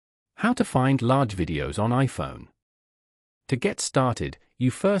How to find large videos on iPhone. To get started,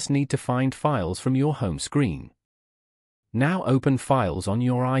 you first need to find files from your home screen. Now open Files on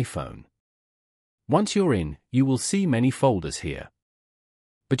your iPhone. Once you're in, you will see many folders here.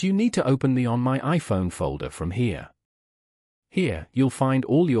 But you need to open the On My iPhone folder from here. Here, you'll find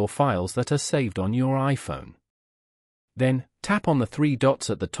all your files that are saved on your iPhone. Then, tap on the three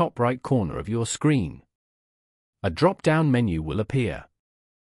dots at the top right corner of your screen. A drop-down menu will appear.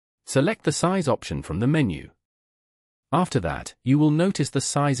 Select the size option from the menu. After that, you will notice the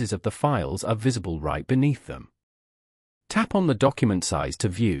sizes of the files are visible right beneath them. Tap on the document size to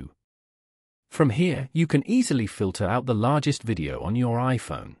view. From here, you can easily filter out the largest video on your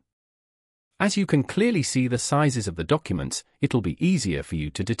iPhone. As you can clearly see the sizes of the documents, it'll be easier for you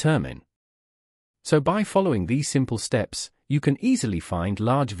to determine. So by following these simple steps, you can easily find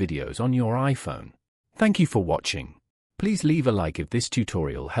large videos on your iPhone. Thank you for watching. Please leave a like if this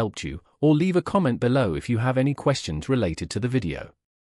tutorial helped you, or leave a comment below if you have any questions related to the video.